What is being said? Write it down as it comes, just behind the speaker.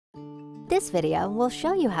This video will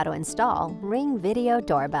show you how to install Ring Video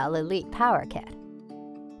Doorbell Elite Power Kit.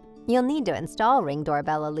 You'll need to install Ring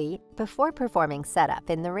Doorbell Elite before performing setup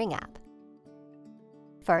in the Ring app.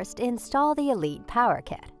 First, install the Elite Power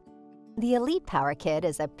Kit. The Elite Power Kit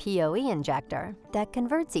is a PoE injector that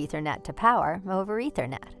converts Ethernet to power over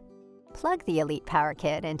Ethernet. Plug the Elite Power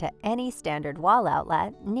Kit into any standard wall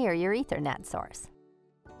outlet near your Ethernet source.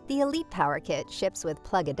 The Elite Power Kit ships with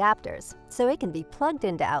plug adapters, so it can be plugged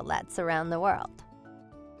into outlets around the world.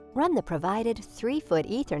 Run the provided 3-foot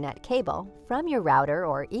Ethernet cable from your router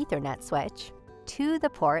or Ethernet switch to the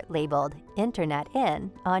port labeled Internet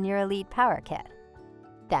In on your Elite Power Kit.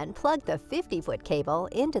 Then plug the 50-foot cable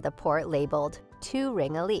into the port labeled To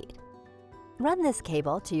Ring Elite. Run this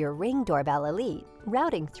cable to your Ring Doorbell Elite,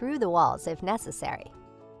 routing through the walls if necessary.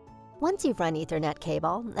 Once you've run Ethernet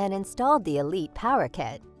cable and installed the Elite Power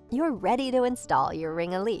Kit, you're ready to install your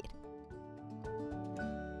Ring Elite.